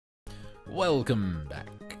Welcome back.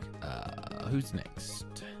 Who's next?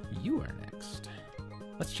 You are next.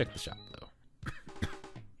 Let's check the shop, though.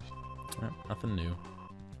 Oh, nothing new.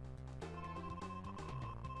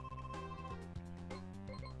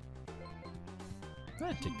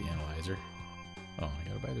 I'd take the analyzer. Oh, I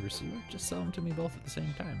gotta buy the receiver? Just sell them to me both at the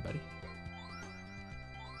same time, buddy.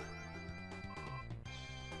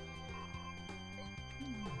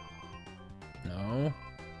 No.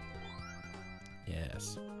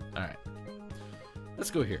 Yes. Alright. Let's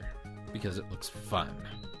go here, because it looks fun.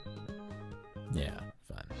 Yeah,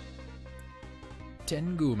 fun.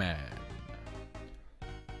 Tengu man.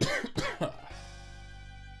 Beg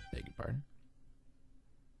your pardon.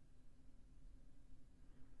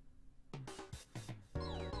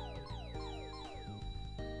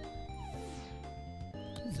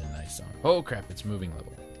 This is a nice song. Oh crap, it's moving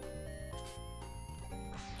level.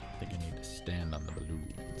 I think I need to stand on the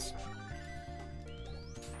balloons.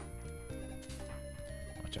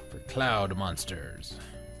 Watch out for cloud monsters.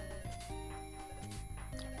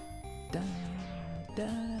 Da, da, da,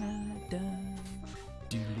 da.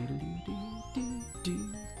 Do, do, do, do, do,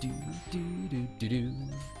 do, do, do, do, do.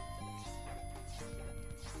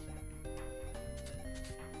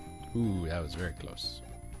 Ooh, that was very close.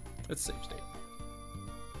 Let's save state.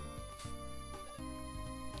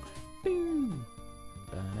 Boo.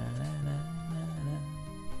 Ba-na-na-na-na-na.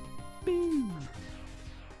 Boo.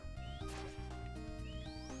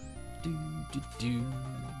 Do, do, do.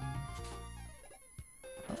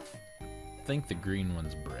 I think the green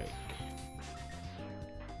ones break.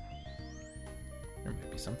 There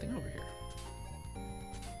might be something over here.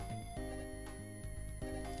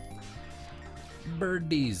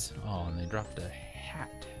 Birdies! Oh, and they dropped a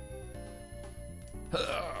hat.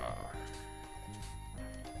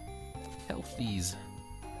 Healthies.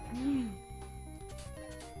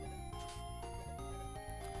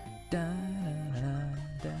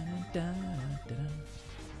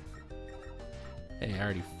 Hey, I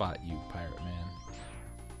already fought you, pirate man.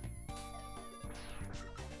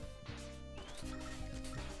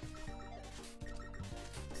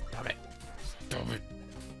 Stop it. Stop it.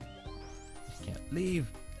 You can't leave.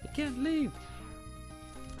 You can't leave.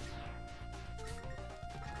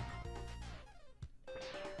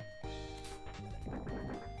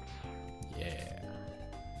 Yeah.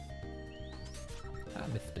 I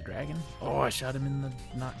missed the dragon. Oh, I shot him in the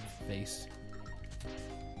not face.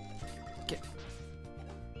 Get.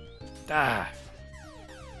 Ah.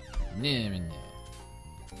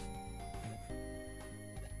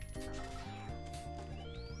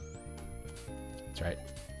 That's right.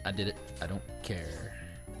 I did it. I don't care.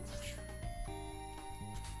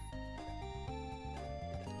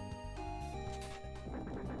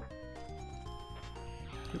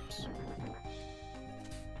 Oops.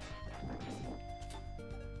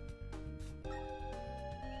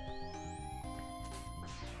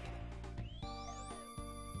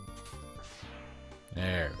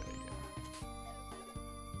 There we go.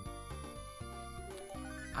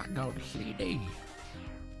 I got a CD.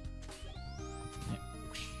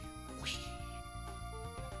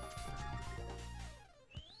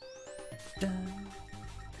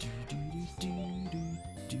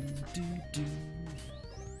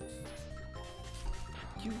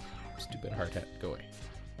 You stupid hard hat, go away.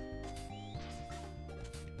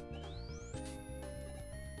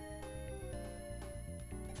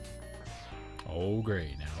 Oh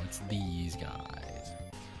great, now it's these guys.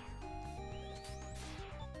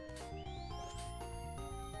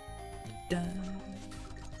 Dun,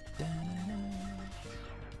 dun,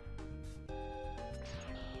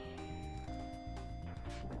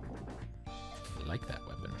 I like that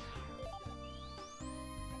weapon.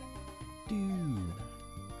 Dude.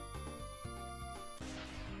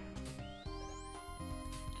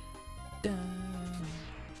 Dun,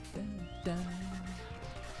 dun, dun.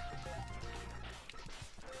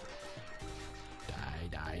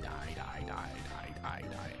 Die.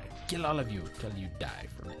 Kill all of you till you die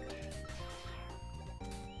from it.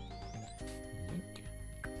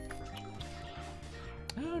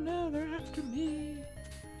 Oh no, they're after me.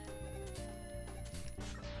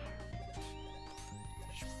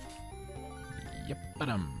 Yep,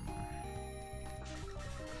 ba-dum.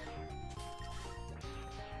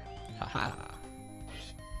 Haha.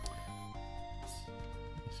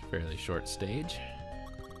 It's a fairly short stage.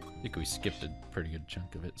 I think we skipped a pretty good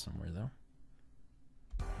chunk of it somewhere, though.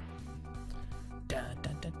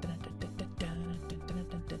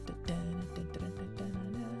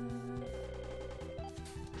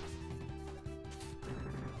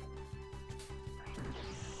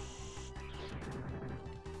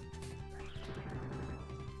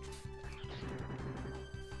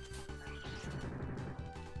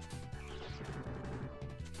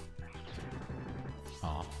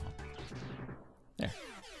 Aw. There.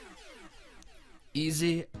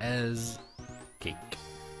 Easy as cake.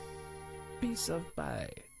 Piece of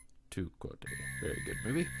pie. To quote a very good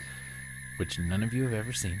movie, which none of you have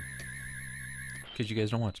ever seen. Because you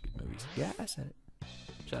guys don't watch good movies. Yeah, I said it.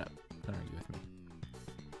 Shut up. Don't argue with me.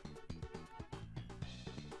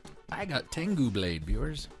 I got Tengu blade,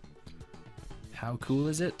 viewers. How cool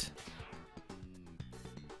is it?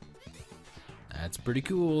 That's pretty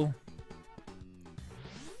cool.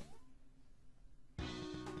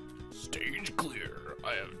 Stage clear.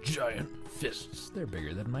 I have giant fists. They're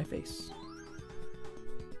bigger than my face.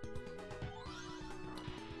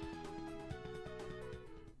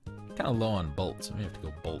 Kind of low on bolts, so we have to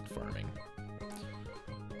go bolt farming.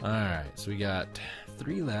 Alright, so we got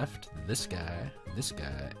 3 left. This guy,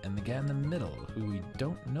 and the guy in the middle, who we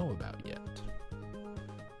don't know about yet.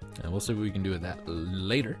 And we'll see what we can do with that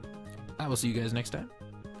later. I will see you guys next time.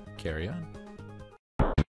 Carry on.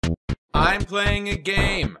 I'm playing a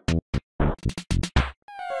game!